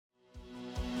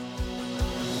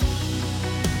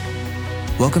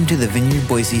Welcome to the Vineyard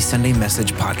Boise Sunday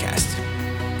Message Podcast.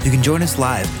 You can join us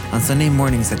live on Sunday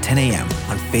mornings at 10 a.m.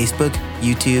 on Facebook,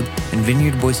 YouTube, and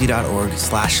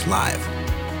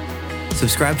vineyardboise.org/live.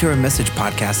 Subscribe to our message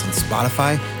podcast on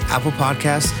Spotify, Apple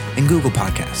Podcasts, and Google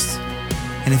Podcasts.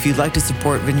 And if you'd like to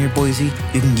support Vineyard Boise,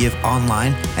 you can give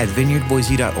online at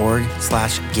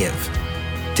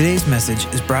vineyardboise.org/give. Today's message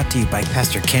is brought to you by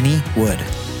Pastor Kenny Wood.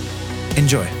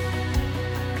 Enjoy.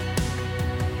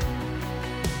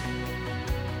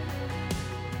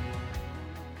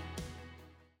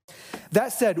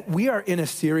 That said, we are in a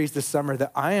series this summer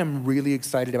that I am really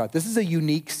excited about. This is a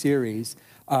unique series.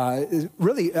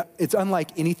 It's unlike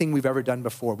anything we've ever done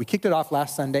before. We kicked it off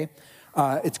last Sunday.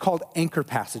 It's called Anchor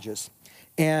Passages.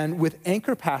 And with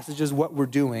Anchor Passages, what we're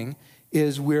doing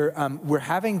is we're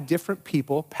having different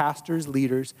people, pastors,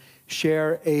 leaders,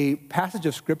 share a passage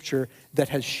of Scripture that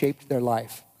has shaped their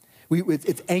life.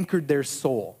 It's anchored their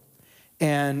soul.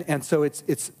 And so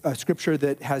it's a Scripture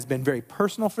that has been very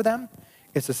personal for them.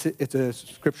 It's a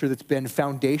Scripture that's been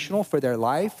foundational for their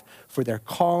life, for their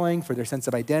calling, for their sense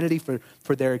of identity, for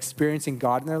their experiencing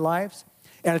God in their lives.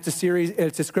 And it's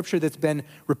a Scripture that's been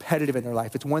repetitive in their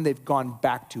life. It's one they've gone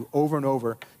back to over and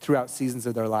over throughout seasons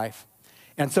of their life.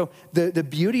 And so the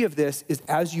beauty of this is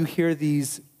as you hear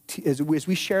these, as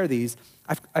we share these,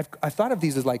 I've thought of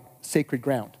these as like sacred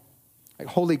ground. Like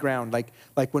holy ground, like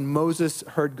when Moses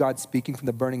heard God speaking from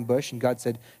the burning bush and God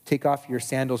said, take off your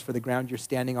sandals for the ground you're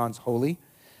standing on is holy.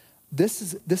 This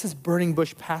is burning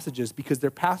bush passages because they're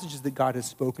passages that God has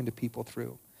spoken to people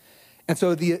through. And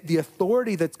so the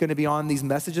authority that's going to be on these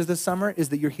messages this summer is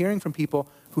that you're hearing from people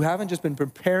who haven't just been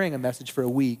preparing a message for a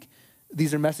week.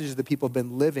 These are messages that people have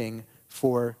been living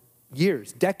for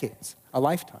years, decades, a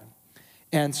lifetime.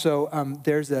 And so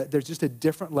there's just a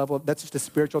different level, that's just a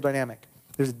spiritual dynamic.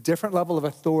 There's a different level of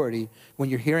authority when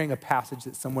you're hearing a passage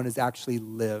that someone has actually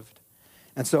lived.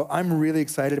 And so I'm really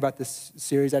excited about this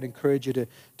series. I'd encourage you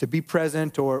to be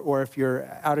present or if you're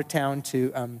out of town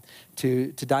to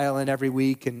dial in every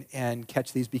week and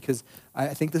catch these because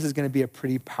I think this is going to be a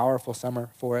pretty powerful summer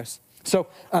for us. So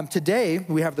today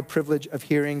we have the privilege of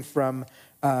hearing from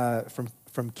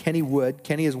Kenny Wood.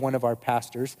 Kenny is one of our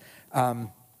pastors.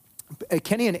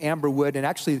 Kenny and Amber Wood, and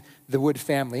actually the Wood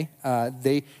family,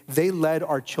 they led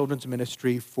our children's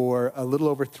ministry for a little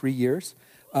over 3 years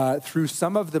through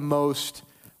some of the most,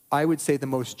 I would say, the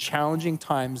most challenging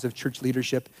times of church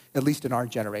leadership, at least in our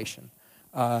generation.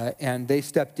 And they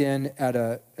stepped in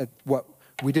at what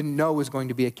we didn't know was going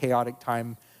to be a chaotic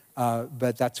time,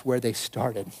 but that's where they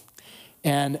started.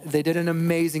 And they did an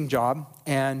amazing job.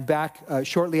 And back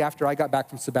shortly after I got back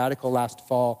from sabbatical last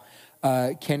fall,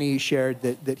 Kenny shared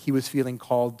that he was feeling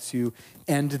called to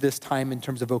end this time in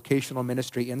terms of vocational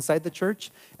ministry inside the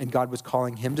church, and God was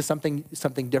calling him to something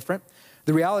different.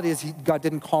 The reality is God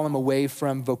didn't call him away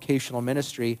from vocational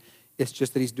ministry. It's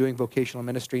just that he's doing vocational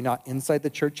ministry not inside the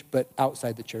church, but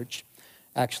outside the church,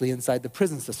 actually inside the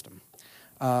prison system.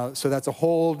 So that's a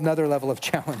whole nother level of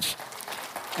challenge.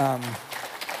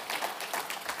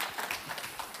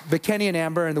 But Kenny and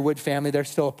Amber and the Wood family, they're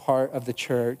still a part of the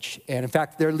church. And in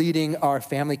fact, they're leading our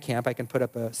family camp. I can put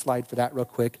up a slide for that real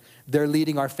quick. They're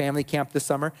leading our family camp this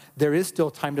summer. There is still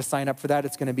time to sign up for that.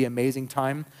 It's going to be an amazing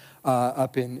time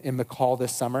up in McCall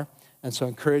this summer. And so I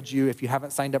encourage you, if you haven't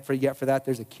signed up yet for that,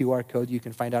 there's a QR code. You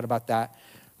can find out about that.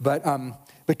 But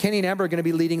Kenny and Amber are going to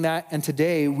be leading that. And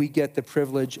today we get the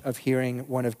privilege of hearing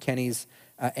one of Kenny's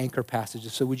anchor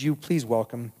passages. So would you please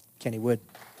welcome Kenny Wood?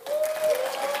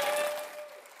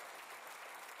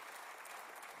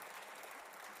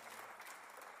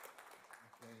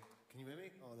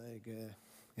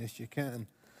 Yes, you can.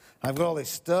 I've got all this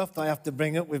stuff that I have to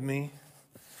bring up with me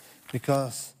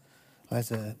because I had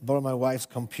to borrow my wife's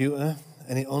computer,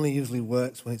 and it only usually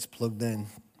works when it's plugged in.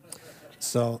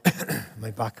 So my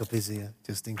backup is here,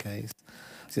 just in case.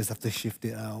 I just have to shift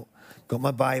it out. Got my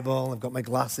Bible, I've got my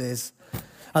glasses.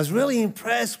 I was really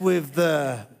impressed with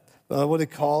the, what do they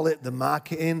call it, the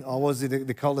marketing, or was it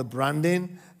they call it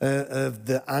branding of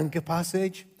the anchor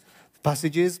passages.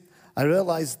 I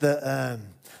realized that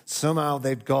somehow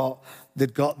they'd got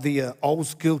the old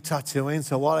school tattooing.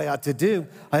 So what I had to do,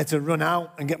 I had to run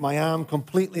out and get my arm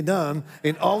completely done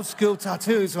in old school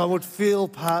tattoos so I would feel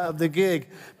part of the gig.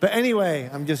 But anyway,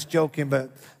 I'm just joking,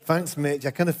 but thanks, Mitch.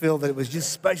 I kind of feel that it was just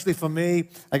especially for me.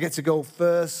 I get to go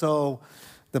first, so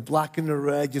the black and the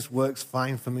red just works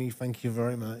fine for me. Thank you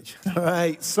very much. All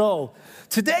right, so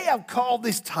today I've called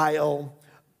this title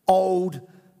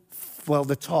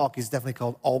the talk is definitely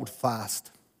called Old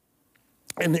Fast.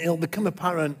 And it'll become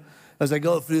apparent as I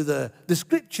go through the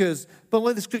scriptures, but not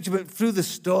only the scripture, but through the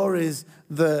stories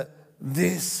that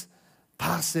this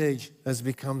passage has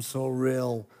become so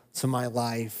real to my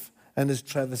life. And as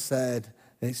Trevor said,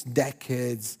 it's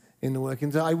decades in the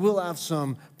working. I will have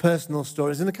some personal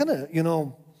stories and kind of,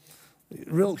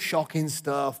 real shocking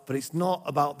stuff, but it's not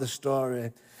about the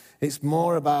story. It's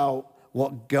more about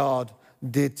what God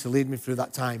did to lead me through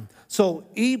that time. So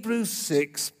Hebrews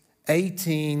 6,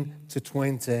 18 to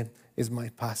 20 is my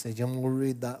passage, and we'll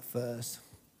read that first.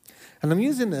 And I'm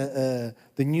using the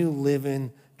New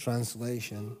Living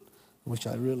Translation, which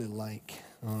I really like,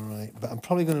 all right? But I'm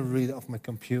probably going to read it off my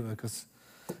computer because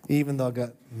even though I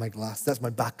got my glass, that's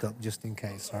my backup just in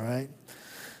case, all right?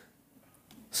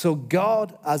 So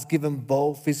God has given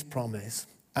both his promise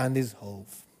and his hope.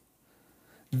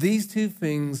 These two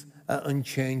things are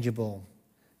unchangeable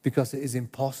because it is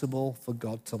impossible for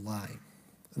God to lie.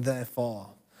 Therefore,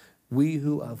 we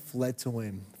who have fled to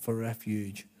him for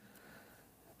refuge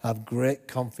have great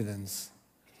confidence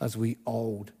as we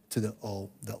hold to the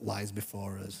hope that lies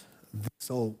before us. This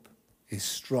hope is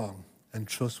strong and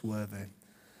trustworthy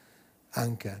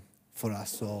anchor for our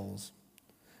souls.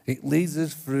 It leads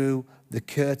us through the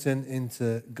curtain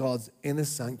into God's inner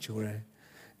sanctuary.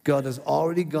 God has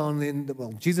already gone in,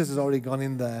 Jesus has already gone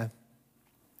in there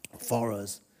for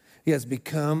us. He has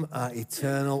become our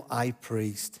eternal high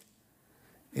priest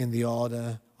in the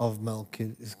order of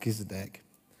Melchizedek.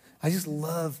 I just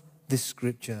love this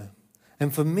scripture.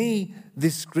 And for me,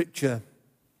 this scripture,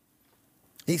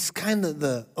 it's kind of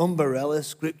the umbrella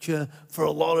scripture for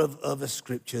a lot of other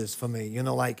scriptures for me.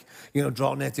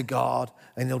 Draw near to God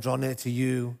and he'll draw near to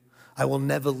you. I will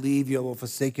never leave you or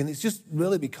forsaken. It's just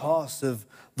really because of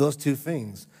those two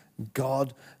things.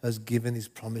 God has given his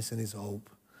promise and his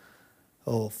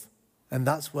oath. And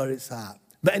that's where it's at.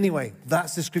 But anyway,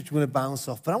 that's the scripture we're going to bounce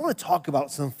off. But I want to talk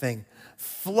about something.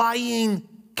 Flying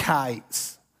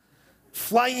kites.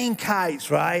 Flying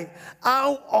kites, right?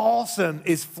 How awesome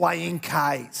is flying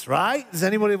kites, right? Does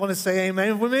anybody want to say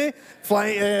amen with me?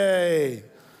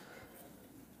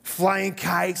 Flying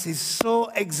kites is so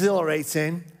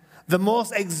exhilarating. The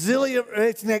most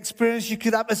exhilarating experience you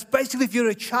could have, especially if you're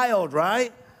a child,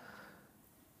 right?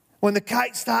 When the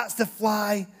kite starts to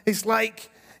fly, it's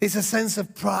a sense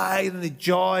of pride and a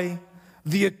joy,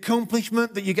 the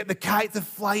accomplishment that you get the kite to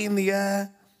fly in the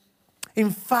air.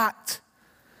 In fact,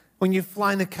 when you're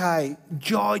flying a kite,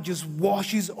 joy just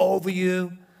washes over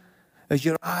you as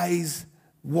your eyes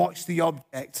watch the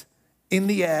object in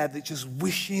the air that's just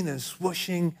wishing and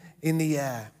swooshing in the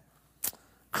air.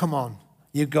 Come on,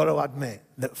 you've got to admit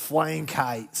that flying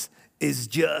kites is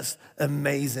just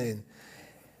amazing.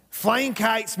 Flying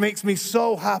kites makes me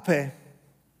so happy.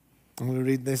 I'm going to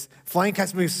read this. Flying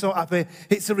kites makes me so happy.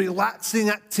 It's a relaxing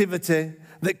activity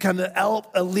that can help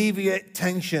alleviate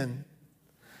tension.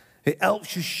 It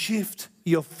helps you shift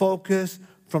your focus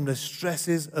from the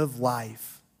stresses of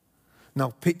life.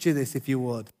 Now, picture this if you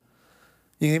would.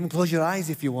 You can even close your eyes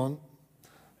if you want.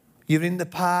 You're in the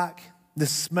park, the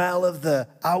smell of the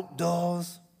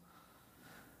outdoors.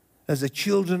 As the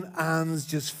children's hands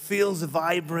just feels the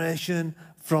vibration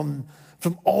from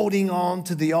holding on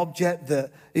to the object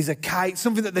that is a kite,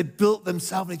 something that they built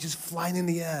themselves and it's just flying in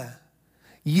the air.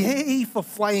 Yay for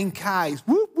flying kites.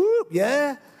 Whoop, whoop,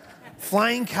 yeah?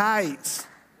 Flying kites.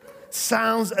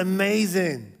 Sounds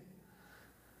amazing.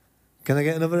 Can I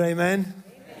get another amen?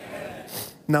 Amen.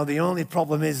 Now, the only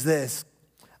problem is this.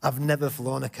 I've never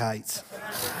flown a kite.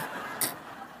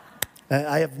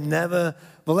 I have never,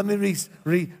 well, let me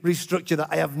restructure that.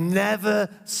 I have never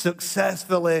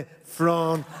successfully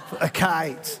flown a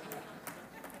kite.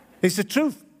 It's the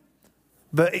truth.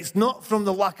 But it's not from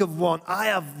the lack of want. I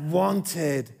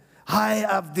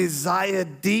have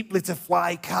desired deeply to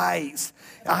fly kites.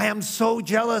 I am so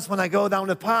jealous when I go down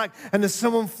the park and there's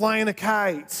someone flying a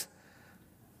kite.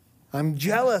 I'm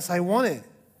jealous. I want it.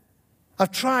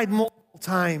 I've tried multiple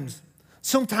times,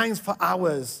 sometimes for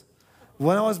hours.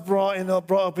 When I was brought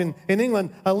up in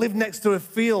England, I lived next to a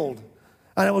field.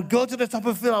 And I would go to the top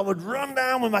of the field, I would run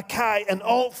down with my kite, and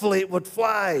hopefully it would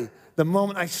fly. The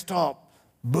moment I stopped,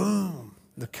 boom,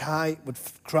 the kite would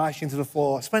crash into the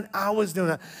floor. I spent hours doing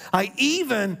that. I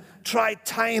even tried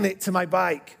tying it to my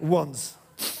bike once.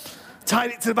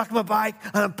 Tied it to the back of my bike,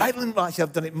 and I'm pedaling. Well, actually,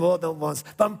 I've done it more than once.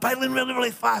 But I'm pedaling really,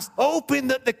 really fast, hoping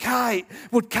that the kite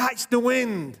would catch the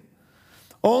wind,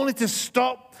 only to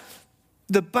stop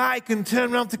the bike and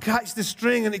turn around to catch the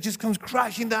string, and it just comes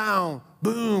crashing down.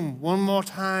 Boom, one more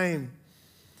time.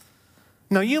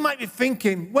 Now, you might be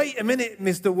thinking, wait a minute,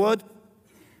 Mr. Wood.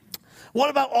 What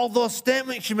about all those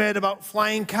statements you made about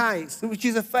flying kites, which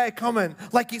is a fair comment,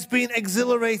 like it's been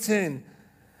exhilarating.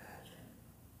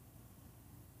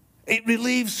 It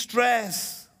relieves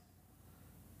stress.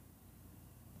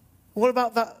 What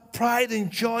about that pride and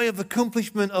joy of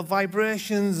accomplishment, of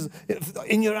vibrations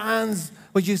in your hands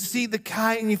when you see the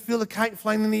kite and you feel the kite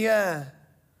flying in the air?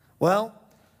 Well,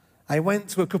 I went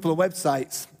to a couple of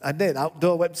websites. I did,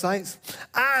 outdoor websites,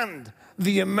 and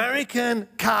the American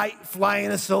Kite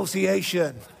Flying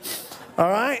Association. All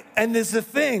right? And there's a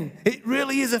thing. It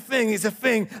really is a thing. It's a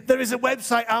thing. There is a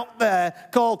website out there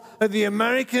called the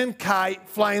American Kite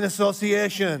Flying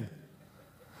Association.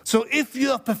 So if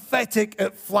you're pathetic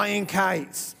at flying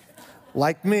kites,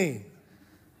 like me,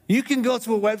 you can go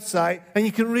to a website and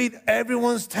you can read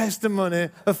everyone's testimony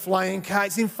of flying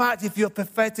kites. In fact, if you're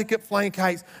pathetic at flying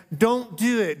kites, don't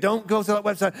do it. Don't go to that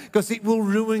website because it will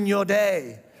ruin your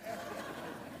day.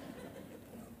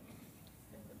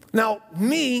 Now,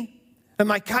 me and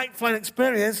my kite flying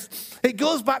experience, it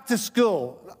goes back to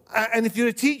school. And if you're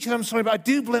a teacher, I'm sorry, but I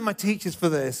do blame my teachers for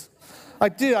this. I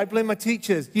do. I blame my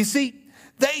teachers. You see,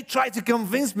 they tried to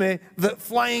convince me that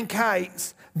flying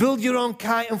kites, build your own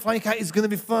kite and flying kite is going to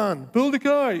be fun. Build a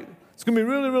kite. It's going to be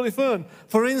really, really fun.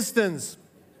 For instance,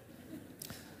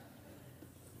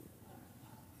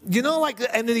 you know, like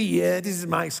the end of the year, this is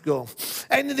my school.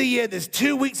 End of the year, there's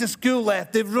 2 weeks of school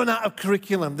left. They've run out of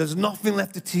curriculum. There's nothing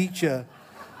left to teach you.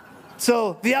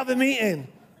 So they have a meeting.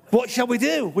 What shall we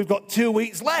do? We've got 2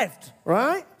 weeks left,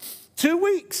 right? 2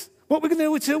 weeks. What are we going to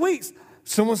do with 2 weeks?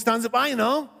 Someone stands up, I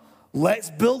know. Let's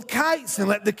build kites and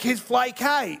let the kids fly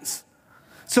kites.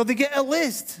 So they get a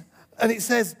list, and it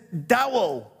says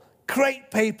dowel, crepe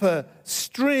paper,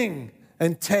 string,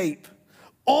 and tape.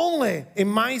 Only in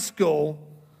my school,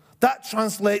 that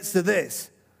translates to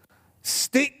this: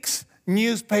 sticks,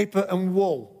 newspaper, and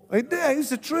wool. It's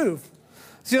the truth.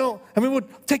 So, you know, and we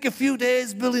would take a few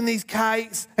days building these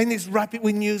kites, and just wrap it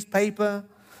with newspaper.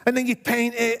 And then you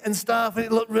paint it and stuff, and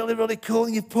it looked really, really cool.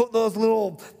 And you put those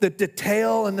little, the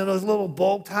tail and then those little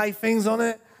bow tie things on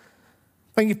it.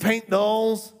 And you paint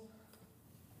those.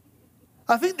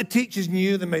 I think the teachers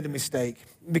knew they made a mistake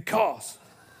because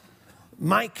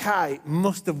my kite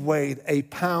must have weighed 1.5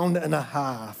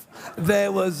 pounds.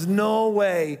 There was no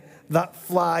way that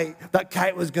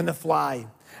kite was going to fly.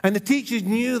 And the teachers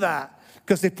knew that.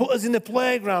 Because they put us in the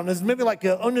playground. There's maybe like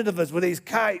 100 of us with these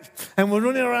kites. And we're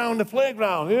running around the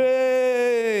playground.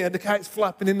 Yay! And the kite's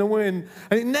flapping in the wind.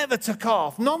 And it never took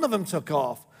off. None of them took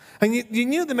off. And you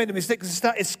knew they made a mistake because they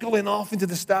started sculling off into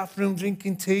the staff room,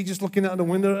 drinking tea, just looking out the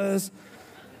window at us.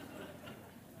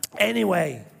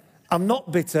 Anyway, I'm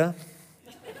not bitter.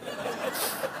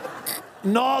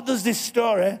 Nor does this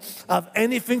story have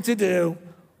anything to do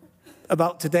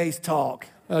about today's talk.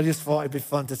 I just thought it'd be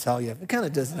fun to tell you. It kind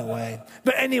of does in a way.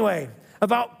 But anyway,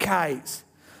 about kites.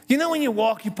 You know when you're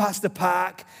walking past the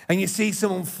park and you see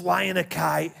someone flying a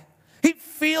kite? It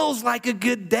feels like a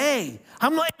good day.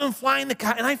 I'm not even flying the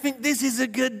kite, and I think this is a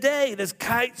good day. There's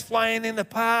kites flying in the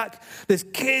park. There's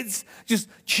kids just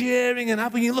cheering and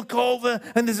happy. You look over,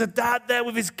 and there's a dad there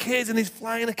with his kids, and he's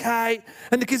flying a kite.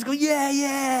 And the kids go,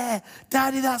 yeah,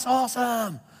 Daddy, that's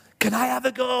awesome. Can I have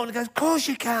a go? And he goes, of course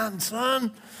you can,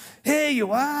 son. Here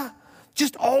you are.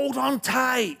 Just hold on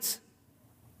tight.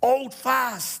 Hold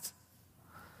fast.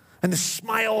 And the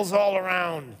smiles all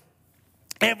around.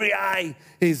 Every eye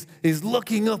is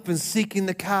looking up and seeking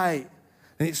the kite.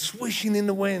 And it's swishing in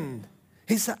the wind.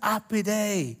 It's a happy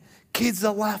day. Kids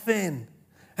are laughing.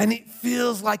 And it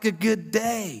feels like a good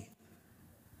day.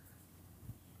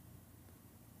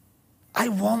 I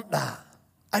want that.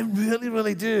 I really,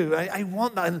 really do. I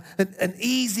want that. An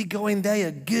easygoing day,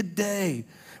 a good day.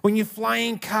 When you're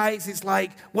flying kites, it's like,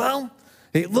 well,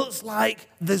 it looks like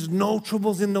there's no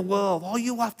troubles in the world. All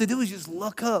you have to do is just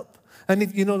look up. And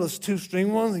if you know those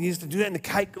 2-string ones, and you used to do it, and the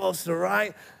kite goes to the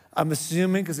right. I'm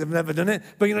assuming, because I've never done it.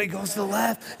 But, you know, it goes to the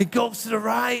left. It goes to the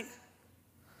right.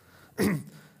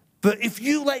 But if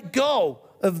you let go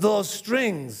of those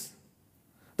strings,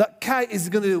 that kite is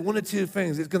going to do one of two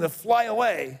things. It's going to fly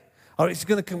away, or it's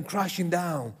going to come crashing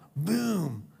down.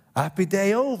 Boom. Happy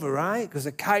day over, right? Because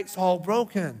the kite's all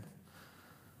broken.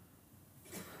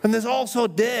 And there's also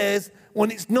days when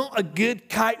it's not a good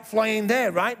kite flying day,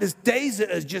 right? There's days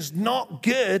that are just not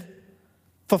good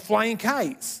for flying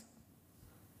kites.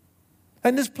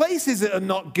 And there's places that are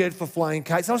not good for flying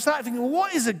kites. I was starting thinking,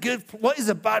 what is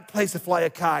a bad place to fly a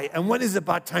kite? And when is a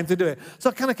bad time to do it? So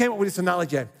I kind of came up with this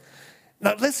analogy.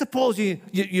 Now, let's suppose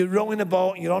you're rowing a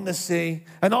boat, you're on the sea,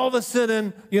 and all of a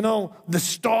sudden, you know, the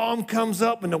storm comes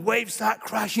up and the waves start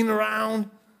crashing around.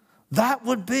 That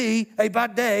would be a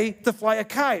bad day to fly a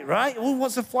kite, right? Who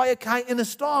wants to fly a kite in a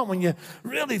storm when you're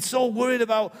really so worried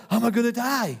about, am I going to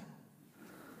die?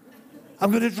 I'm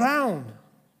going to drown.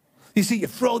 You see, you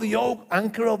throw the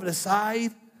anchor over the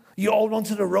side. You hold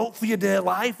onto the rope for your dear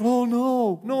life. Oh,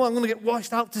 no, I'm going to get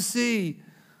washed out to sea.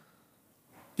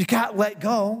 You can't let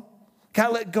go.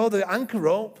 Can't let go of the anchor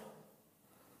rope.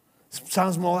 It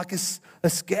sounds more like a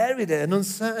scary day, an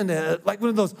uncertain day, like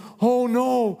one of those, oh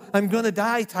no, I'm going to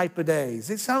die type of days.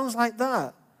 It sounds like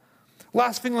that.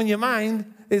 Last thing on your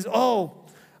mind is, oh,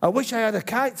 I wish I had a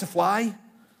kite to fly.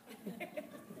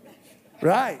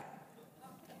 Right.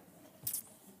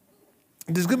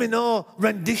 There's going to be no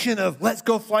rendition of let's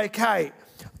go fly a kite.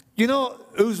 You know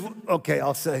okay,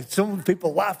 I'll say, some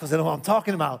people laugh because they know what I'm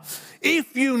talking about.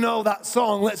 If you know that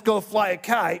song, Let's Go Fly a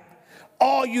Kite,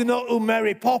 or you know who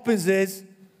Mary Poppins is,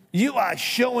 you are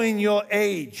showing your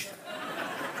age.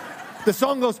 The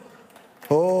song goes,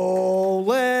 oh,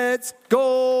 let's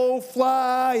go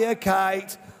fly a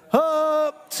kite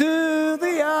up to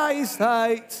the ice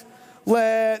height.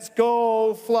 Let's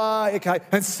go fly a kite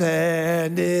and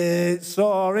send it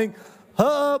soaring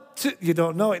up to, you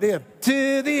don't know it, do you?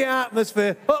 To the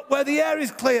atmosphere, up where the air is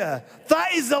clear.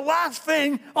 That is the last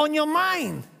thing on your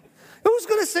mind. Who's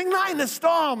going to sing that in a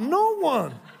storm? No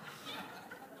one.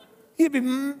 You'd be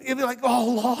like,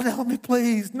 oh, Lord, help me,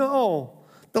 please. No.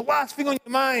 The last thing on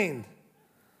your mind.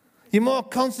 You're more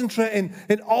concentrating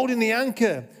in holding the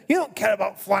anchor. You don't care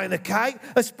about flying a kite,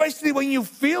 especially when you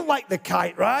feel like the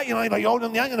kite, right? You know, you're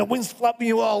holding the anchor and the wind's flapping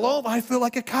you all over. I feel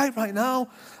like a kite right now.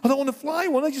 I don't want to fly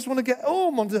one. I just want to get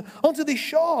home onto the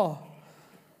shore.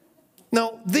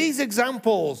 Now, these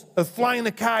examples of flying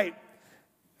a kite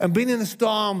and being in a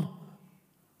storm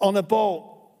on a boat,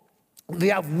 they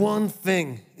have one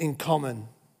thing in common,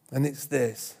 and it's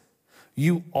this.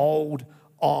 You hold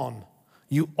on.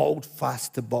 You hold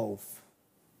fast to both.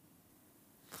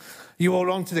 You hold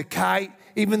on to the kite,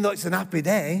 even though it's an happy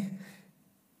day.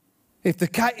 If the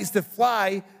kite is to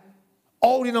fly,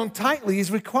 holding on tightly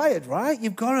is required, right?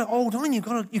 You've got to hold on. You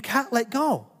can't let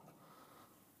go.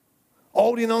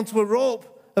 Holding onto a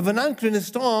rope of an anchor in a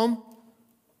storm,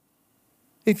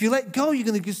 if you let go, you're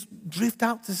going to just drift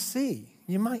out to sea.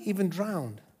 You might even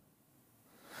drown.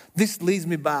 This leads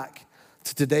me back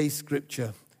to today's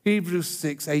scripture. Hebrews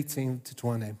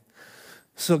 6:18-20.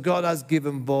 So God has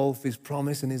given both his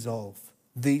promise and his oath.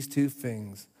 These two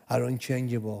things are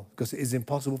unchangeable because it is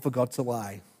impossible for God to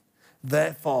lie.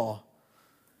 Therefore,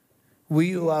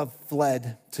 we who have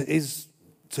fled to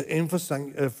him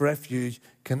for refuge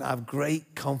can have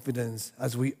great confidence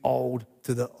as we hold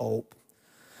to the hope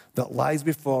that lies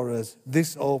before us.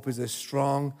 This hope is a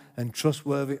strong and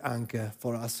trustworthy anchor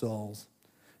for our souls.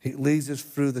 It leads us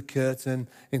through the curtain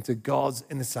into God's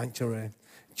inner sanctuary.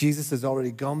 Jesus has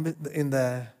already gone in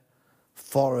there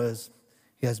for us.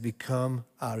 He has become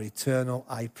our eternal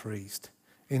high priest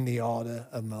in the order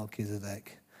of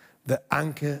Melchizedek, the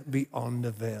anchor beyond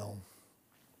the veil.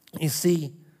 You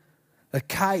see, a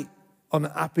kite on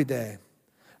a happy day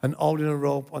and holding a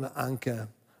rope on an anchor,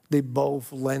 they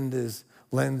both lend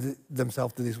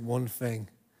themselves to this one thing,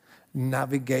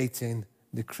 navigating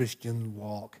the Christian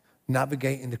walk.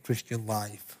 Navigating the Christian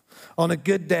life. On a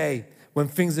good day, when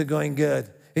things are going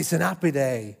good, it's an happy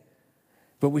day.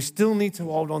 But we still need to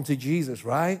hold on to Jesus,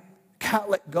 right? Can't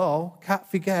let go, can't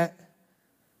forget.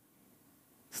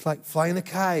 It's like flying a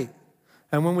kite.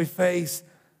 And when we face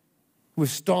with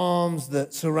storms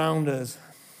that surround us,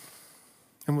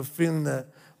 and we're feeling that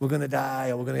we're going to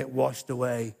die or we're going to get washed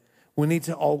away, we need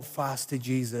to hold fast to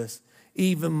Jesus.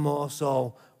 Even more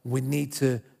so, we need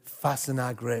to fasten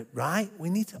our grip, right?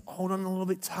 We need to hold on a little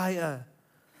bit tighter.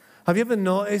 Have you ever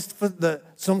noticed that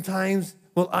sometimes,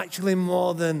 well, actually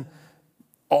more than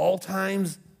all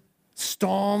times,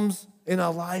 storms in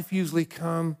our life usually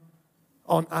come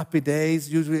on happy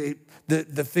days. Usually the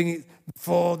thing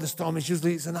before the storm is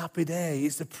usually it's an happy day.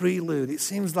 It's a prelude. It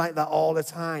seems like that all the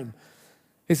time.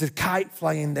 It's a kite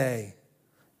flying day.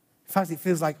 In fact, it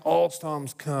feels like all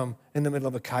storms come in the middle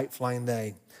of a kite flying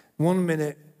day. 1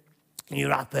 minute,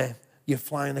 you're happy, you're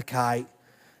flying a kite.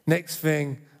 Next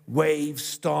thing, waves,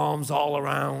 storms all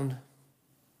around.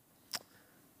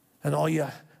 And all you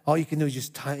can do is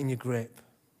just tighten your grip.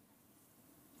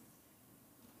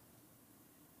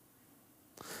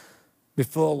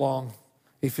 Before long,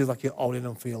 it feels like you're holding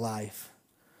on for your life.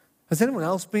 Has anyone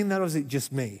else been there, or is it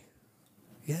just me?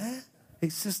 Yeah,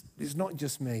 it's not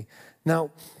just me.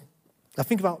 Now, I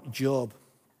think about Job.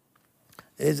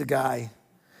 Here's a guy.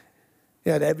 He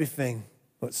had everything,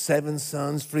 but 7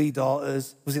 sons, 3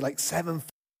 daughters. Was it like 7?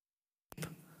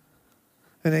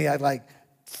 And he had like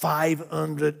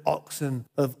 500 oxen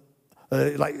of,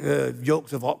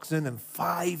 yokes of oxen and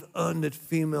 500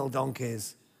 female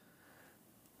donkeys.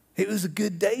 It was a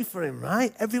good day for him,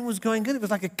 right? Everything was going good. It was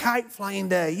like a kite flying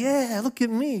day. Yeah, look at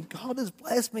me. God has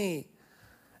blessed me.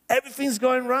 Everything's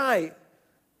going right.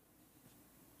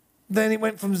 then it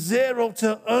went from 0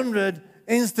 to 100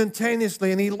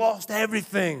 instantaneously, and he lost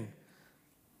everything.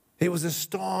 It was a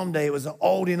storm day. It was a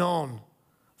holding on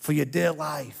for your dear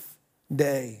life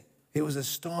day. It was a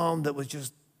storm that was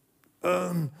just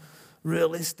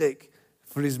unrealistic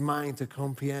for his mind to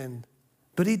comprehend.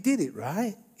 But he did it,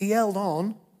 right? He held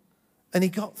on, and he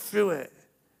got through it.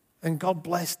 And God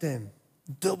blessed him,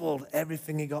 doubled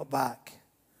everything he got back.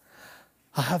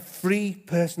 I have 3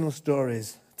 personal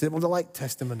stories. They're like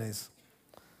testimonies.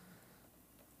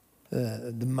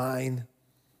 Mine,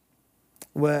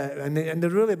 and they're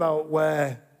really about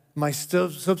where my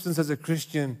substance as a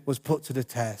Christian was put to the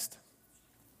test.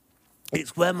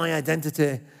 It's where my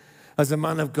identity as a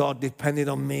man of God depended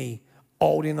on me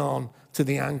holding on to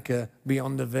the anchor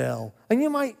beyond the veil. And you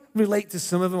might relate to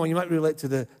some of them, or you might relate to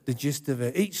the gist of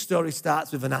it. Each story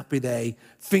starts with an happy day.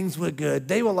 Things were good.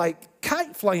 They were like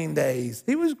kite flying days.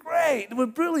 It was great. They were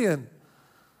brilliant.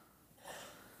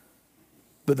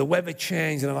 But the weather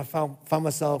changed, and I found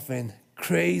myself in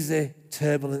crazy,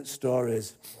 turbulent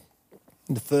stories.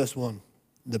 And the first one,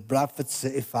 the Bradford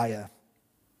City fire.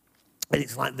 And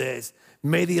it's like this.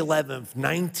 May the 11th,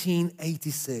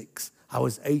 1986, I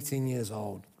was 18 years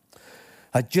old.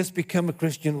 I'd just become a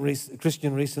Christian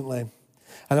recently,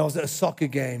 and I was at a soccer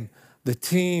game. The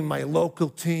team, my local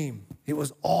team, it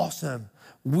was awesome.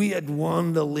 We had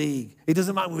won the league. It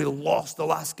doesn't matter if we lost the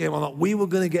last game or not. We were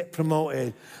going to get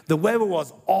promoted. The weather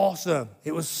was awesome.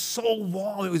 It was so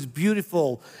warm. It was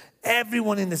beautiful.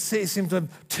 Everyone in the city seemed to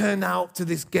have turned out to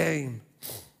this game.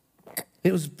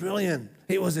 It was brilliant.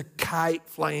 It was a kite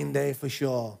flying day for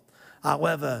sure.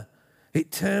 However,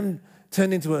 it turned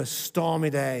into a stormy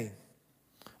day.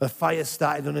 A fire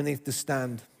started underneath the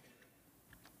stand.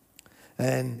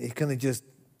 And it kind of just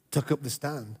took up the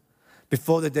stand.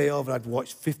 Before the day over, I'd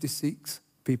watched 56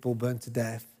 people burn to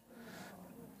death.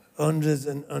 Hundreds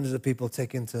and hundreds of people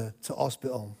taken to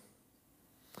hospital.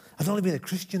 I'd only been a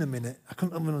Christian a minute. I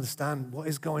couldn't even understand what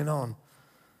is going on.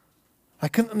 I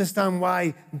couldn't understand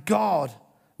why God,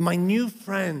 my new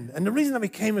friend, and the reason I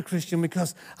became a Christian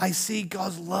because I see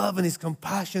God's love and his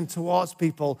compassion towards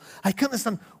people. I couldn't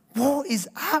understand what is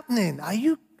happening.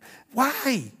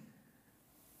 Why?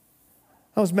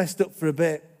 I was messed up for a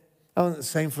bit. I wasn't the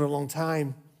same for a long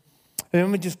time. I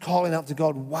remember just calling out to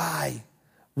God, why?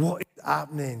 What is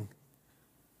happening?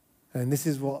 And this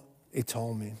is what he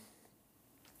told me.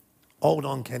 Hold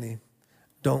on, Kenny.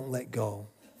 Don't let go.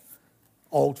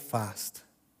 Hold fast.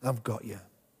 I've got you.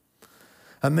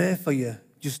 I'm here for you.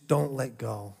 Just don't let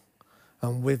go.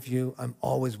 I'm with you. I'm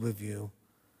always with you.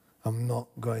 I'm not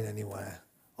going anywhere.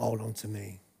 Hold on to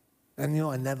me. And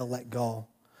I never let go.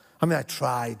 I mean, I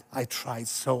tried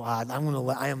so hard.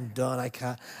 I am done. I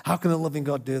can't. How can a loving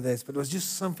God do this? But there was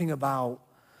just something about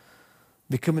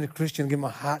becoming a Christian, giving my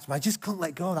heart to him. I just couldn't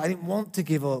let go. I didn't want to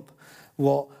give up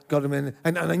what got him in.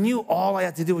 And I knew all I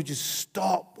had to do was just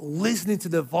stop listening to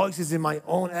the voices in my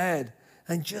own head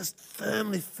and just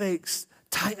firmly fix,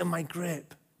 tighten my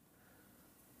grip.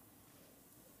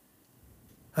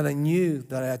 And I knew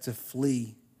that I had to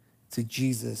flee to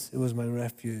Jesus, who was my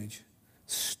refuge.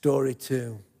 Story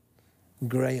 2.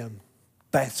 Graham,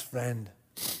 best friend.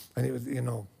 And it was,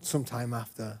 sometime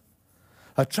after.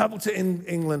 I traveled to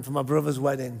England for my brother's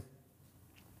wedding.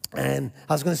 And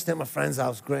I was going to stay at my friend's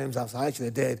house, Graham's house. I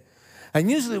actually did. And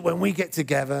usually when we get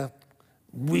together,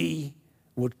 we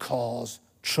would cause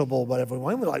trouble, whatever.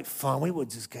 When we were like fun, we would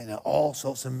just get into all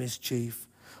sorts of mischief,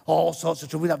 all sorts of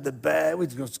trouble. We'd have the bear, we'd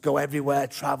just go everywhere,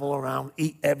 travel around,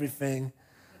 eat everything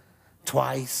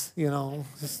twice,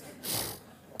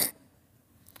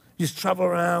 Just travel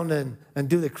around and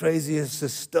do the craziest of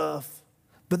stuff.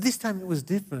 But this time it was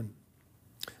different.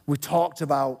 We talked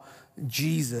about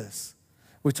Jesus.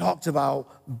 We talked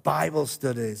about Bible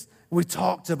studies. We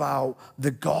talked about the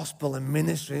gospel and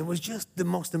ministry. It was just the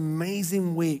most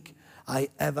amazing week I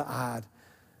ever had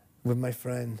with my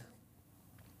friend.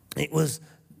 It was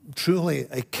truly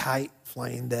a kite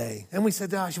flying day. And we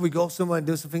said, should we go somewhere and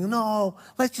do something? No,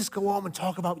 let's just go home and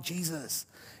talk about Jesus.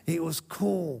 It was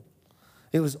cool.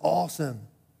 It was awesome.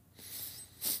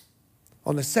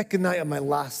 On the second night of my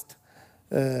last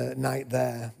night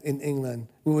there in England,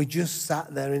 we were just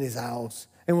sat there in his house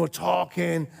and we were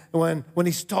talking. And when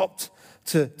he stopped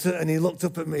and he looked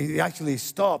up at me, he actually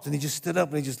stopped and he just stood up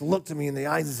and he just looked at me in the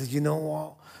eyes and said, you know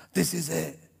what? This is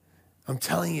it. I'm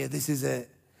telling you, this is it.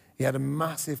 He had a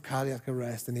massive cardiac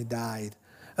arrest and he died.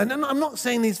 And I'm not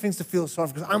saying these things to feel sorry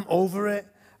because I'm over it.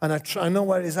 And I know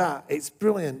where he's at. It's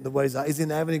brilliant the way he's at. He's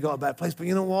in heaven. He got a better place. But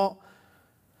you know what?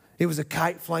 It was a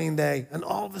kite flying day. And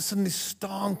all of a sudden this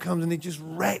storm comes and it just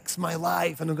wrecks my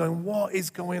life. And I'm going, what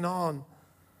is going on?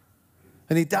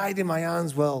 And he died in my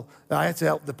hands. Well, I had to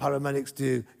help the paramedics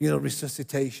do,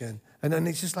 resuscitation. And then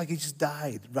it's just like he just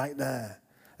died right there.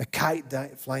 A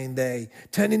flying day.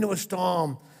 Turned into a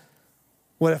storm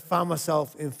where I found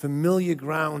myself in familiar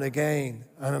ground again.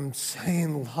 And I'm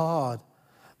saying, Lord,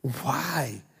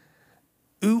 why?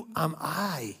 Who am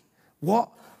I?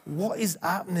 What is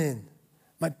happening?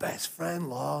 My best friend,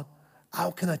 Lord,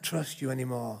 how can I trust you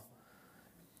anymore?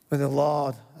 But the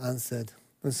Lord answered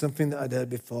with something that I'd heard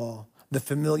before, the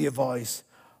familiar voice.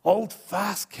 Hold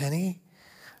fast, Kenny.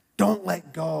 Don't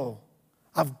let go.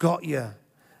 I've got you.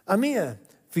 I'm here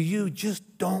for you.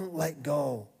 Just don't let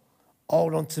go.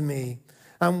 Hold on to me.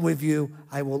 I'm with you.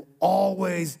 I will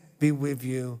always be with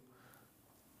you.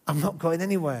 I'm not going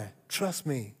anywhere. Trust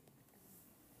me.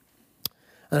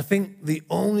 And I think the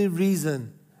only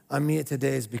reason I'm here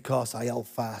today is because I held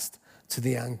fast to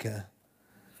the anchor.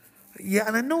 Yeah,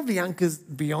 and I know the anchor's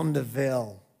beyond the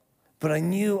veil, but I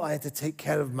knew I had to take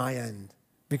care of my end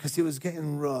because it was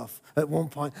getting rough. At one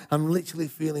point, I'm literally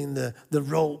feeling the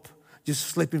rope just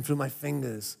slipping through my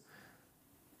fingers.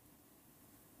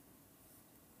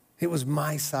 It was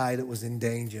my side that was in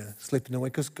danger, slipping away,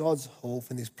 because God's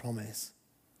hope in his promise.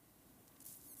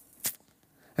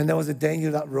 And there was a danger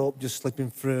of that rope just slipping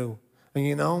through.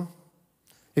 And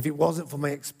if it wasn't for my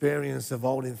experience of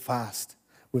holding fast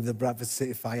with the Bradford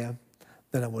City Fire,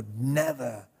 then I would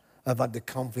never have had the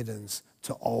confidence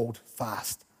to hold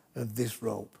fast of this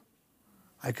rope.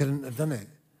 I couldn't have done it.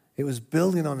 It was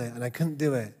building on it, and I couldn't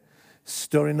do it.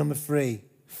 Story number 3,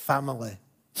 family.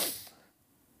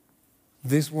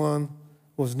 This one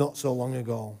was not so long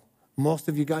ago. Most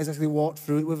of you guys actually walked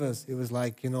through it with us. It was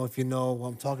like, if you know what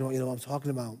I'm talking about, you know what I'm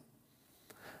talking about.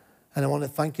 And I want to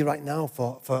thank you right now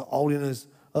for holding us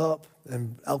up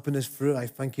and helping us through. I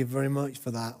thank you very much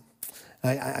for that.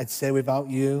 I'd say without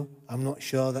you, I'm not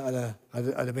sure that I'd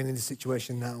have been in this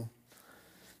situation now.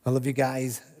 I love you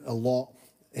guys a lot.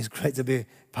 It's great to be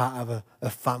part of a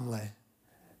family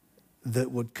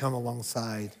that would come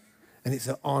alongside. And it's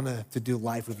an honor to do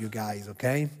life with you guys,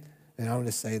 okay? And I want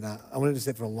to say that. I wanted to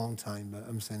say it for a long time, but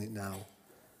I'm saying it now.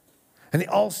 And it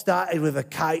all started with a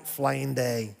kite flying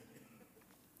day.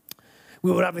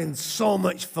 We were having so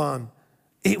much fun.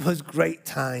 It was great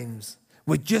times.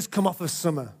 We'd just come off of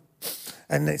summer,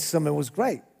 and the summer was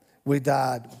great.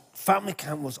 Family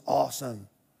camp was awesome.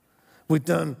 We'd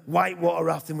done whitewater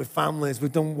rafting with families.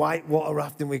 We'd done whitewater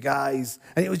rafting with guys.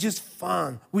 And it was just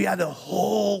fun. We had a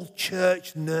whole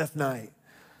church Nerf night.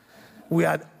 We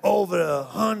had over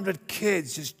 100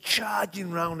 kids just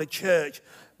charging around the church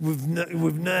with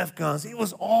Nerf guns. It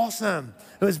was awesome.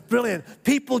 It was brilliant.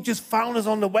 People just found us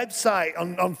on the website,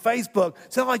 on Facebook.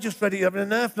 So I just ready having a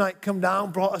Nerf night. Come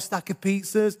down, brought a stack of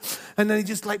pizzas. And then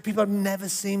just like people I've never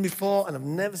seen before and I've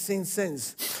never seen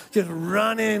since. Just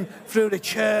running through the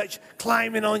church,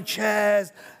 climbing on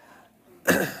chairs.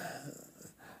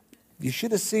 You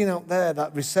should have seen out there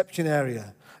that reception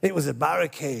area. It was a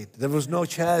barricade. There was no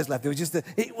chairs left.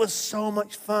 It was so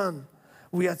much fun.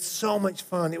 We had so much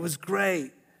fun. It was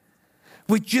great.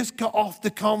 We just got off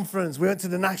the conference. We went to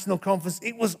the national conference.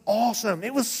 It was awesome.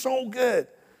 It was so good.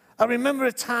 I remember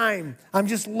a time, I'm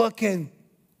just looking,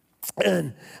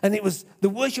 and the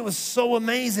worship was so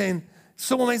amazing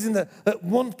that at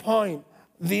one point,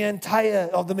 the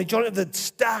majority of the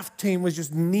staff team was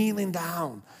just kneeling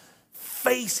down,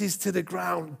 faces to the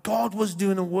ground. God was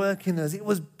doing a work in us. It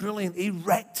was brilliant. He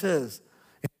wrecked us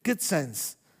in a good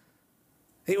sense.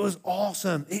 It was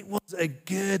awesome. It was a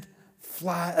good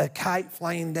kite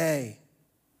flying day.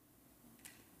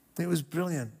 It was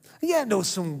brilliant. Yeah, there was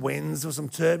some winds, there was some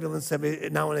turbulence every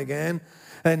now and again.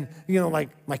 And, like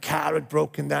my car had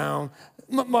broken down.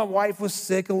 My wife was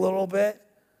sick a little bit.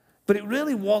 But it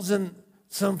really wasn't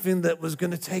something that was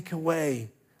going to take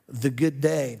away the good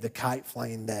day, the kite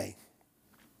flying day.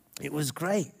 It was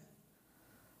great.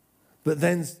 But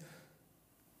then,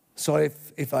 sorry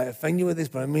if I offend you with this,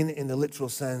 but I mean it in the literal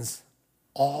sense,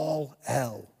 all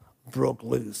hell broke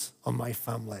loose on my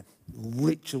family,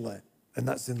 literally, and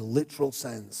that's in the literal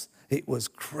sense. It was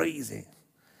crazy.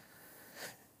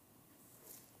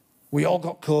 We all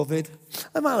got COVID.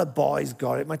 And my boys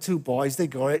got it. My 2 boys, they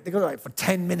got it. They got it for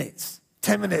 10 minutes.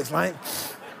 10 minutes, right?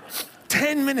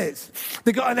 10 minutes.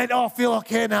 They got, and they'd all feel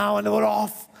okay now, and they were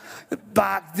off,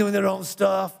 back, doing their own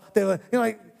stuff. They were,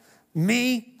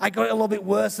 me, I got it a little bit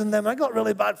worse than them. I got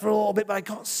really bad for a little bit, but I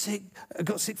got sick. I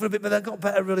got sick for a bit, but I got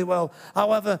better really well.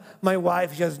 However, my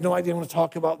wife, she has no idea I want to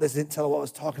talk about this. I didn't tell her what I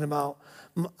was talking about.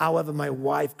 However, my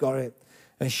wife got it,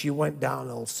 and she went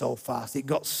downhill so fast. It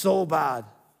got so bad.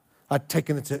 I'd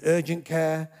taken her to urgent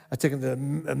care. I'd taken her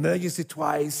to emergency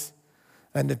twice,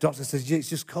 and the doctor says, it's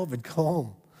just COVID, go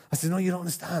home. I said, no, you don't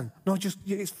understand. No, it's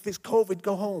COVID,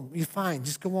 go home. You're fine,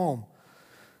 just go home.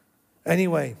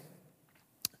 Anyway,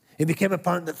 it became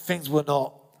apparent that things were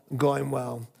not going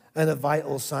well, and the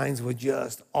vital signs were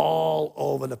just all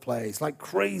over the place, like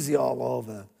crazy all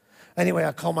over. Anyway,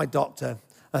 I called my doctor.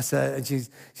 I said, and she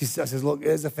says, look,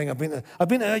 here's the thing. I've been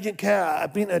to urgent care.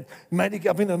 I've been to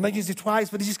emergency twice,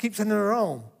 but they just keep sending her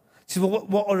home. She said, well,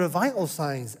 what are her vital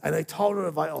signs? And I told her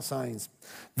her vital signs.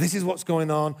 This is what's going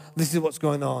on. This is what's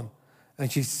going on.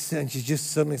 And she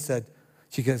just suddenly said,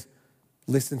 she goes,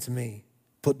 listen to me.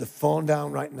 Put the phone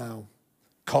down right now.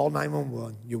 Call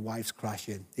 911. Your wife's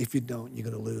crashing. If you don't, you're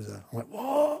going to lose her. I'm like,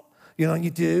 what? And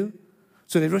you do.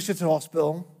 So they rushed her to the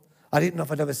hospital. I didn't know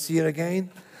if I'd ever see her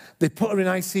again. They put her in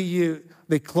ICU.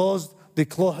 They closed,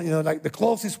 like the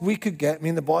closest we could get, me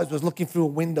and the boys, was looking through a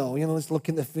window, just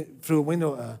looking through a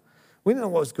window at her. We didn't know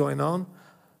what was going on.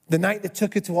 The night they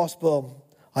took her to hospital,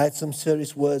 I had some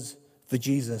serious words for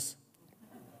Jesus.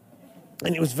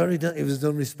 And it was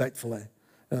done respectfully,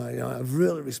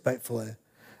 really respectfully.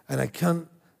 And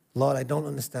Lord, I don't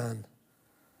understand.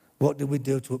 What did we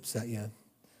do to upset you?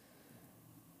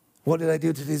 What did I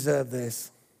do to deserve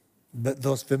this? But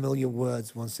those familiar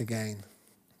words once again,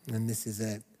 and this is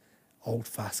it. Hold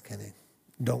fast, Kenny.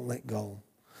 Don't let go.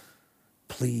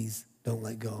 Please don't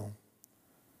let go.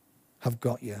 I've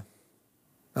got you.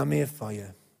 I'm here for you.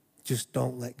 Just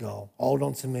don't let go. Hold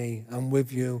on to me. I'm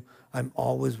with you. I'm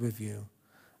always with you.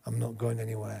 I'm not going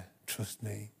anywhere. Trust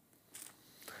me.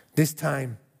 This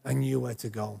time, I knew where to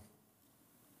go.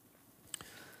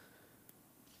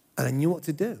 And I knew what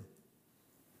to do.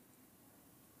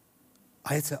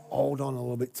 I had to hold on a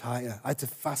little bit tighter. I had to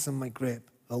fasten my grip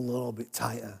a little bit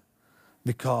tighter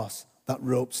because that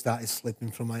rope started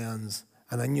slipping from my hands.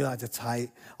 And I knew I had to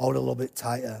hold a little bit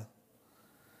tighter.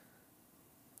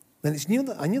 And I knew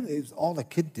that it was all I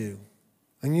could do.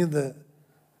 I knew that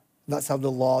that's how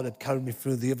the Lord had carried me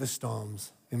through the other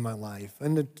storms in my life.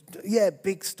 And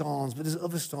big storms, but there's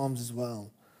other storms as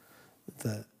well.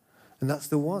 And that's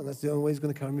the one. That's the only way He's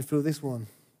going to carry me through this one.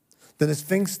 Then as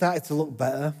things started to look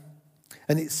better,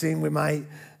 and it seemed we might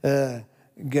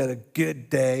get a good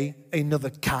day, another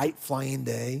kite flying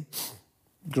day.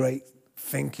 Great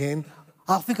thinking.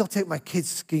 I think I'll take my kids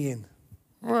skiing.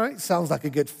 All right, sounds like a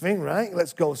good thing, right?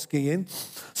 Let's go skiing.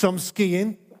 So I'm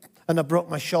skiing, and I broke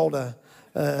my shoulder.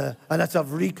 And I had to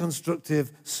have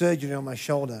reconstructive surgery on my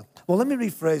shoulder. Well, let me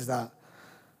rephrase that.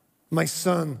 My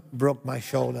son broke my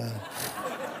shoulder.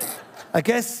 I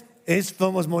guess his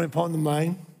fun was more important than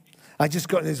mine. I just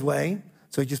got in his way.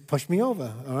 So he just pushed me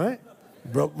over, all right?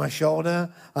 Broke my shoulder.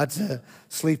 I had to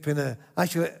sleep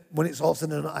actually, when it's all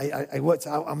said and done, I worked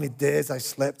out how many days I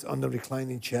slept on the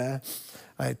reclining chair.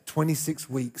 I had 26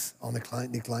 weeks on the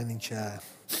reclining chair.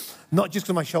 Not just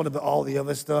on my shoulder, but all the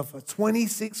other stuff.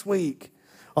 26 weeks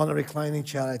on a reclining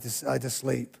chair, I had to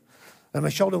sleep. And my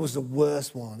shoulder was the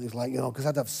worst one. It was like, because I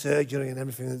had to have surgery and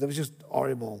everything. It was just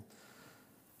horrible.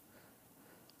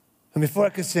 And before I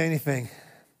could say anything,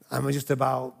 I'm just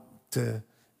about to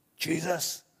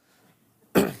Jesus.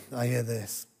 I hear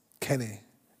this. Kenny,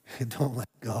 don't let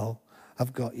go.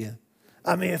 I've got you.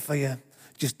 I'm here for you.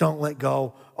 Just don't let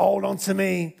go. Hold on to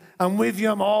me. I'm with you.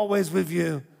 I'm always with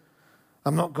you.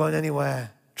 I'm not going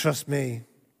anywhere. Trust me.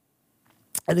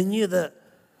 And I knew that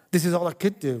this is all I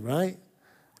could do, right?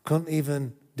 Couldn't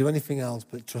even do anything else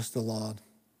but trust the Lord.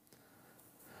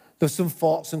 There's some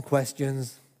thoughts and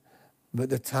questions, but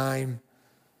this time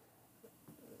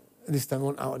I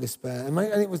went out of despair. And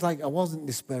it was like I wasn't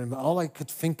despairing, but all I could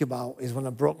think about is when I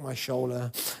broke my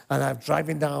shoulder and I'm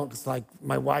driving down, because like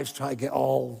my wife's trying to get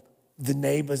all the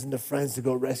neighbors and the friends to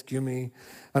go rescue me.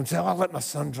 I'm saying, I'll let my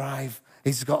son drive.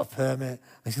 He's got a permit.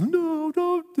 I said, no,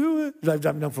 don't do it.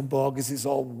 Driving down from Borges, it's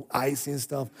all icy and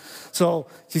stuff. So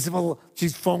she said, well,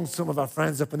 she's phoned some of our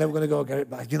friends up and they were going to go get it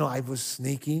back. I was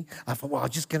sneaky. I thought, well, I'll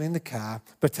just get in the car,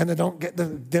 pretend I don't get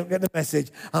the message,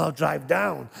 and I'll drive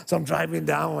down. So I'm driving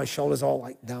down, my shoulder's all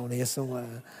like down here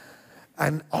somewhere.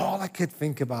 And all I could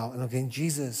think about, and I'm going,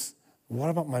 Jesus, what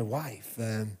about my wife?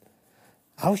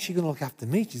 How is she going to look after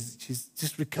me? She's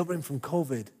just recovering from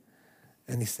COVID.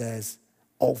 And he says,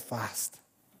 hold fast.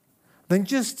 Then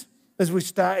just as we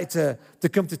started to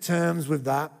come to terms with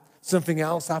that, something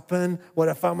else happened where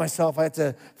I found myself, I had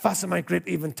to fasten my grip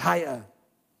even tighter.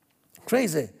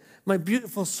 Crazy. My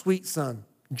beautiful, sweet son,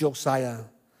 Josiah,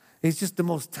 he's just the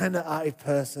most tender-hearted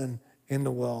person in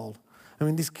the world. I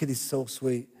mean, this kid is so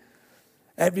sweet.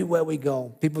 Everywhere we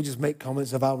go, people just make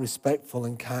comments of how respectful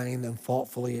and kind and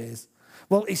thoughtful he is.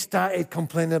 Well, he started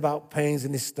complaining about pains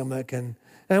in his stomach, and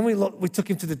we took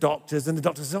him to the doctors, and the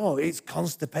doctor said, oh, it's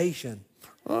constipation.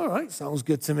 All right, sounds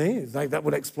good to me. It's like that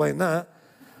would explain that.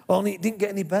 Only it didn't get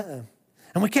any better.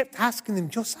 And we kept asking him,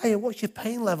 Josiah, what's your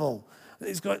pain level? And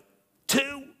he's going,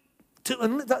 2.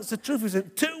 And that's the truth. He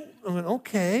said, 2. I went,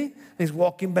 okay. And he's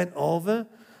walking bent over.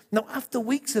 Now, after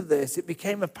weeks of this, it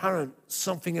became apparent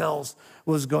something else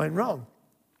was going wrong.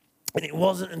 And it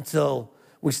wasn't until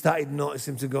we started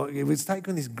noticing we started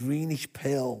going this greenish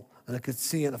pale, and I could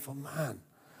see it, and I thought, man,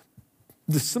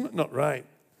 there's something not right.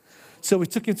 So we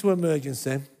took him to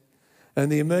emergency,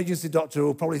 and the emergency doctor,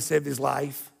 who probably saved his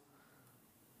life,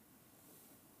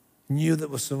 knew that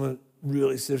was something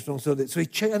really serious wrong.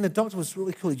 And the doctor was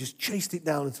really cool. He just chased it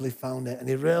down until he found it,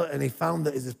 and he found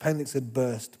that his appendix had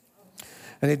burst.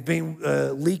 And it'd been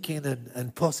leaking,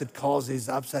 and pus had caused his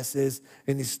abscesses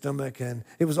in his stomach. And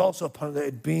it was also apparent that it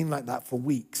had been like that for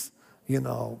weeks,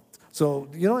 So,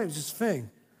 it was just a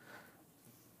thing.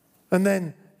 And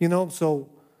then, so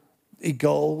he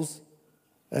goes,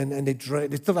 and they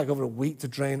took like over a week to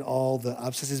drain all the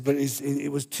abscesses, but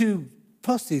it was too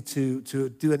pussy to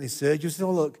do any surgery.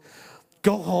 So, look,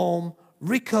 go home,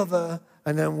 recover,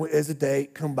 and then here's a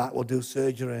date, come back, we'll do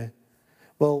surgery.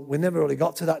 Well, we never really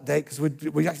got to that date because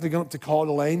we'd actually gone up to Coeur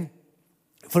d'Alene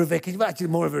for a vacation, but actually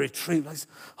more of a retreat. Like,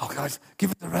 oh, guys, give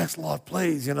it the rest, Lord,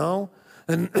 please, And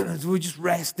so we're just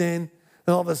resting.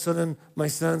 And all of a sudden, my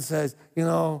son says,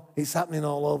 it's happening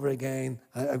all over again.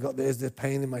 There's the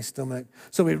pain in my stomach.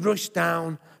 So we rushed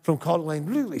down from Coeur d'Alene,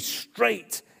 really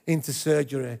straight into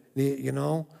surgery,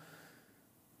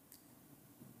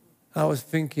 I was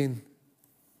thinking,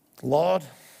 Lord,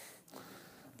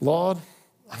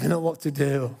 I don't know what to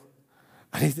do.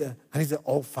 I need to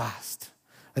hold fast.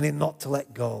 I need not to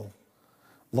let go.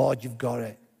 Lord, you've got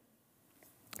it.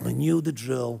 I knew the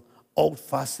drill. Hold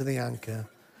fast to the anchor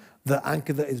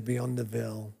that is beyond the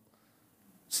veil.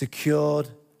 Secured,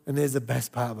 and here's the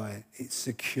best part about it. It's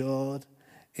secured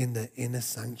in the inner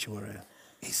sanctuary.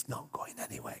 It's not going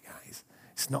anywhere, guys.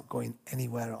 It's not going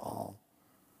anywhere at all.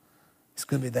 It's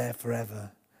going to be there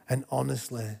forever. And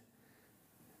honestly,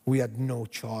 we had no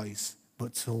choice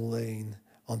but to lean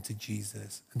onto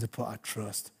Jesus and to put our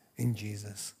trust in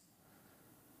Jesus.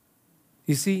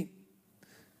 You see,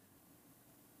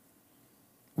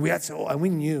 we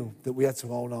knew that we had to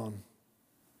hold on.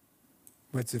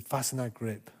 We had to fasten our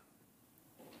grip.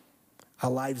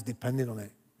 Our lives depended on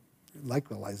it.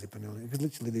 Like our lives depended on it, because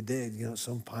literally they did, at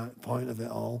some point of it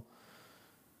all.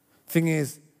 Thing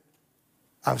is,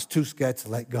 I was too scared to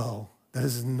let go.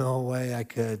 There's no way I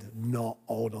could not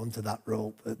hold on to that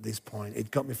rope at this point.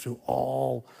 It got me through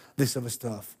all this other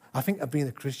stuff. I think I've been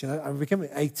a Christian. I became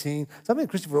 18. So I've been a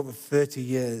Christian for over 30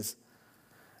 years.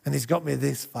 And he's got me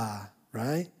this far,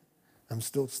 right? I'm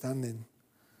still standing.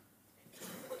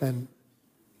 And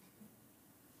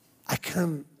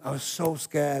I was so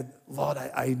scared. Lord,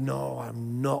 I know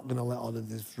I'm not going to let all of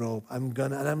this rope. And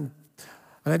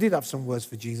I did have some words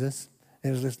for Jesus. It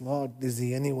was just, Lord, is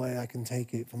there any way I can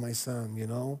take it for my son,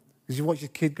 Because you watch your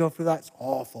kid go through that, it's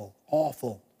awful,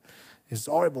 awful. It's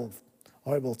horrible,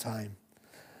 horrible time.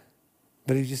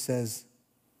 But he just says,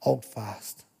 hold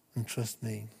fast and trust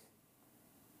me.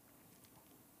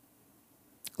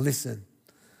 Listen,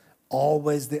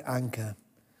 always the anchor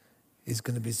is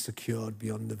going to be secured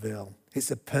beyond the veil. It's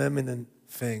a permanent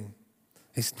thing.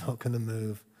 It's not going to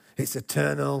move. It's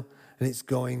eternal and it's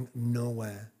going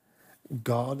nowhere.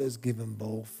 God has given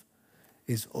both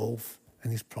his oath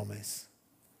and his promise.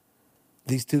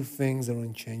 These two things are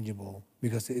unchangeable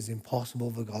because it is impossible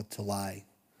for God to lie.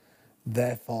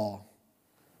 Therefore,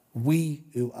 we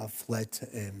who have fled to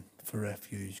him for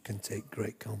refuge can take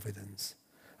great confidence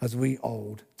as we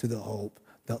hold to the hope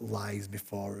that lies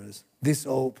before us. This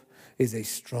hope is a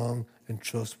strong and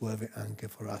trustworthy anchor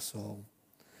for our soul.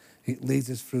 It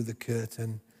leads us through the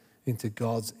curtain into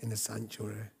God's inner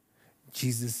sanctuary.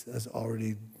 Jesus has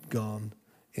already gone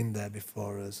in there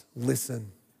before us. Listen,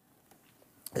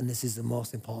 and this is the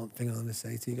most important thing I'm going to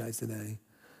say to you guys today.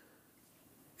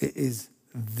 It is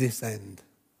this end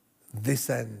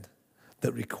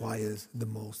that requires the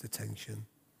most attention.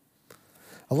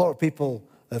 A lot of people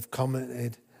have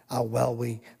commented how well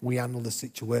we handled the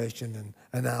situation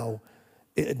and how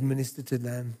it administered to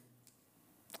them.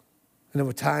 And there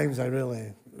were times I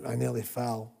nearly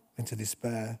fell into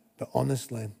despair, but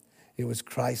honestly, it was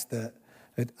Christ that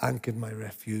had anchored my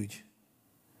refuge.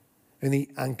 And he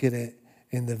anchored it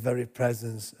in the very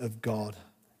presence of God,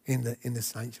 in the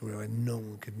sanctuary where no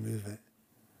one could move it.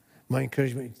 My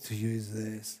encouragement to you is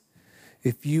this.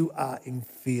 If you are in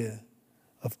fear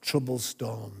of troubled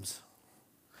storms,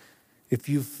 if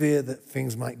you fear that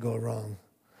things might go wrong,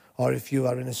 or if you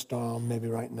are in a storm, maybe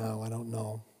right now, I don't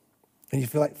know, and you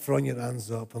feel like throwing your hands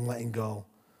up and letting go,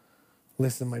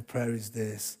 listen, my prayer is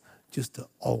this, just to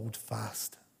hold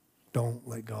fast Don't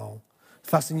let go.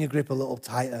 Fasten your grip a little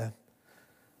tighter.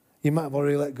 You might have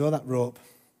already let go of that rope,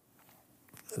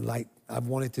 like I've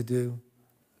wanted to do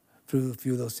through a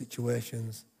few of those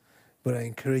situations, but I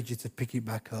encourage you to pick it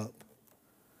back up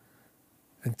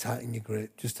and tighten your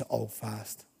grip just to hold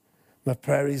fast. My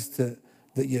prayer is that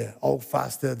you hold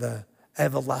fast to the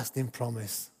everlasting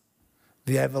promise,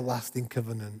 the everlasting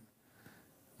covenant,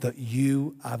 that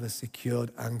you have a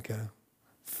secured anchor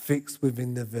fixed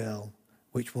within the veil,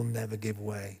 which will never give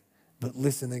way. But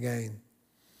listen again.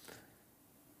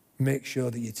 Make sure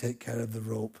that you take care of the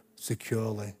rope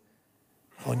securely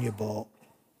on your boat,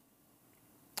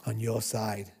 on your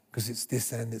side, because it's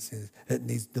this end that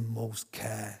needs the most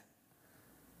care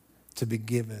to be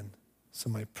given. So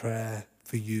my prayer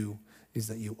for you is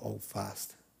that you hold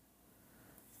fast.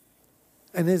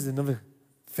 And here's another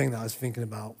thing that I was thinking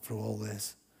about through all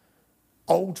this.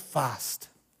 Hold fast,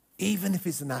 even if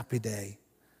it's an happy day,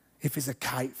 if it's a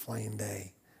kite flying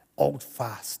day, hold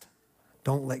fast.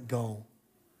 Don't let go.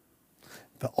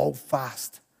 But hold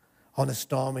fast on a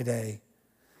stormy day.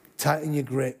 Tighten your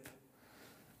grip.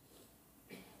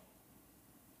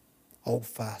 Hold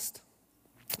fast.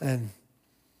 And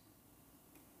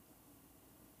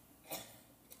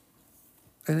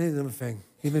here's another thing.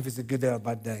 Even if it's a good day or a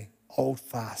bad day, hold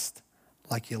fast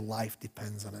like your life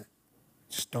depends on it.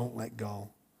 Just don't let go.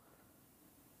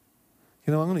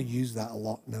 You know, I'm going to use that a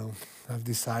lot now. I've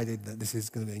decided that this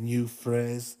is going to be a new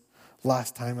phrase.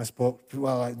 Last time I spoke,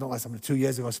 well, not last time, but 2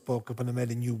 years ago I spoke up and I made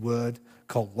a new word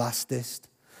called lastest.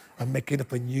 I'm making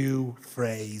up a new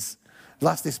phrase.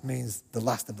 Lastest means the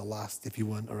last of the last if you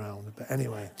weren't around. But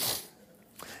anyway,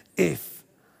 if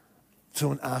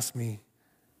someone asked me,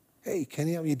 hey,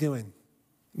 Kenny, how are you doing?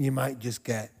 You might just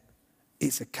get,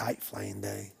 it's a kite flying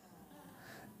day.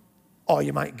 Or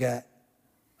you might get,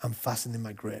 I'm fastening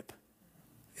my grip.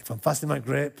 If I'm fastening my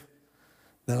grip,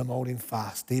 then I'm holding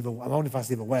fast. I'm holding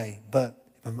fast either way. But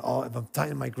if I'm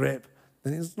tightening my grip,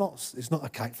 then it's not a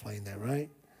kite flying there, right?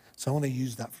 So I want to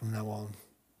use that from now on.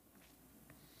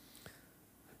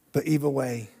 But either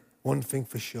way, one thing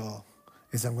for sure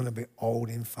is I'm going to be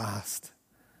holding fast.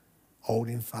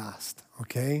 Holding fast,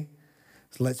 okay?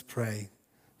 So let's pray.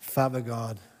 Father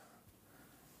God,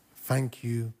 thank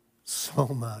you so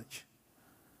much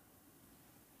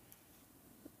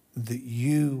that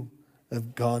you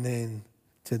have gone in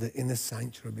to the inner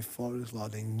sanctuary before us,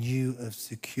 Lord, and you have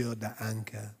secured that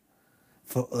anchor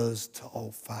for us to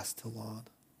hold fast to, Lord.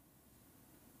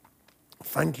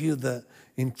 Thank you that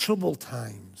in troubled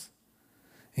times,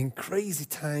 in crazy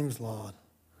times, Lord,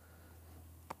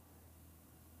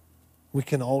 we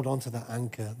can hold on to that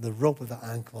anchor, the rope of that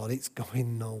anchor, Lord. It's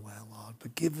going nowhere, Lord.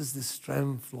 But give us the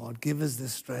strength, Lord. Give us the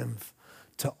strength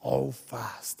to hold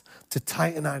fast, to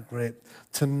tighten our grip,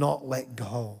 to not let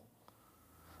go.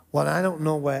 Lord, I don't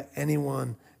know where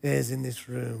anyone is in this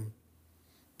room,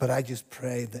 but I just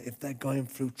pray that if they're going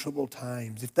through troubled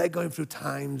times, if they're going through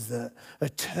times that are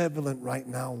turbulent right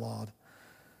now, Lord,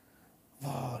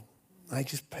 I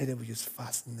just pray that we just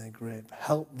fasten their grip.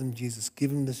 Help them, Jesus. Give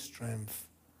them the strength.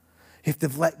 If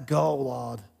they've let go,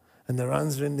 Lord, and their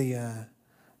hands are in the air,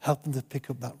 help them to pick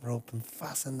up that rope and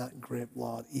fasten that grip,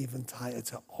 Lord, even tighter,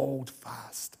 to hold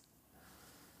fast.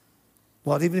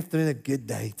 Lord, even if they're in a good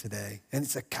day today and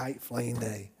it's a kite flying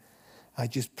day, I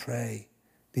just pray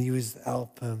that you would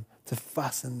help them to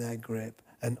fasten their grip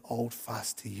and hold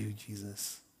fast to you,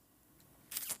 Jesus.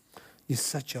 You're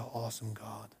such an awesome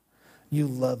God. You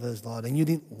love us, Lord, and you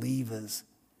didn't leave us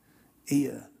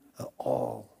here at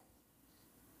all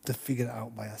to figure it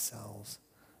out by ourselves.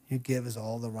 You gave us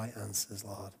all the right answers,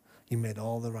 Lord. You made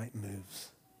all the right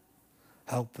moves.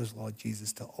 Help us, Lord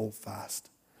Jesus, to hold fast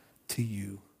to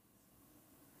you.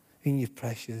 In your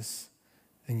precious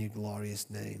and your glorious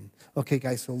name. Okay,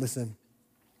 guys, so listen.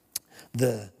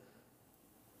 The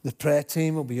prayer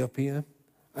team will be up here.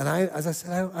 And as I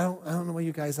said, I don't know where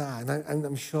you guys are. And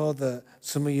I'm sure that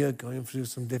some of you are going through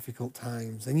some difficult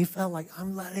times. And you felt like,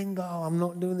 I'm letting go. I'm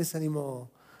not doing this anymore.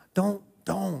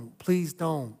 Please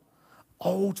don't.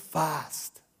 Hold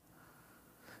fast.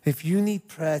 If you need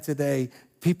prayer today,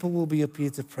 people will be up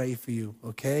here to pray for you,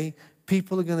 okay?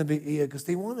 People are going to be here because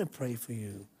they want to pray for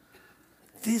you.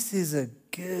 This is a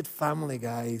good family,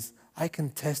 guys. I can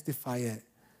testify it.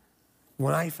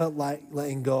 When I felt like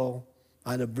letting go,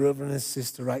 I had a brother and a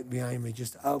sister right behind me,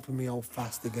 just helping me hold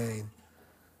fast again.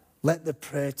 Let the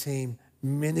prayer team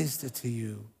minister to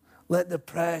you. Let the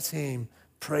prayer team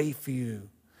pray for you.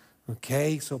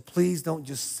 Okay, so please don't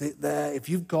just sit there. If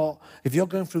you're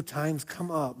going through times,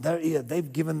 come up. They're here.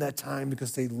 They've given their time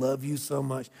because they love you so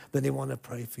much that they want to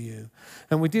pray for you.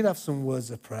 And we did have some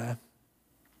words of prayer.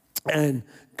 And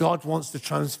God wants to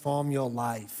transform your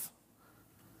life.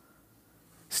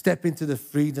 Step into the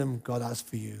freedom God has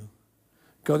for you.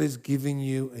 God is giving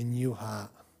you a new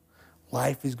heart.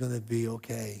 Life is going to be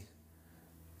okay.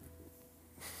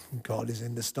 God is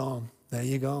in the storm. There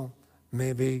you go.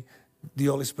 Maybe the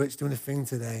Holy Spirit's doing a thing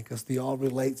today because they all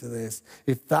relate to this.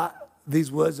 If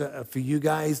these words are for you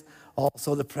guys,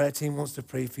 also the prayer team wants to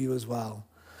pray for you as well.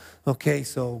 Okay,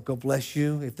 so God bless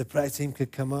you. If the prayer team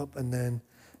could come up, and then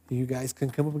you guys can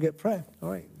come up and get prayer. All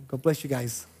right, God bless you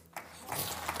guys.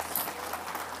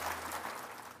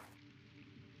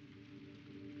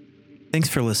 Thanks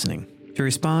for listening. To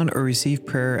respond or receive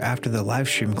prayer after the live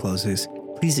stream closes,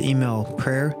 please email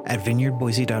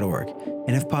prayer@vineyardboise.org,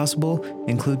 and if possible,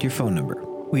 include your phone number.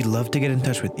 We'd love to get in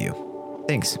touch with you.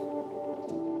 Thanks.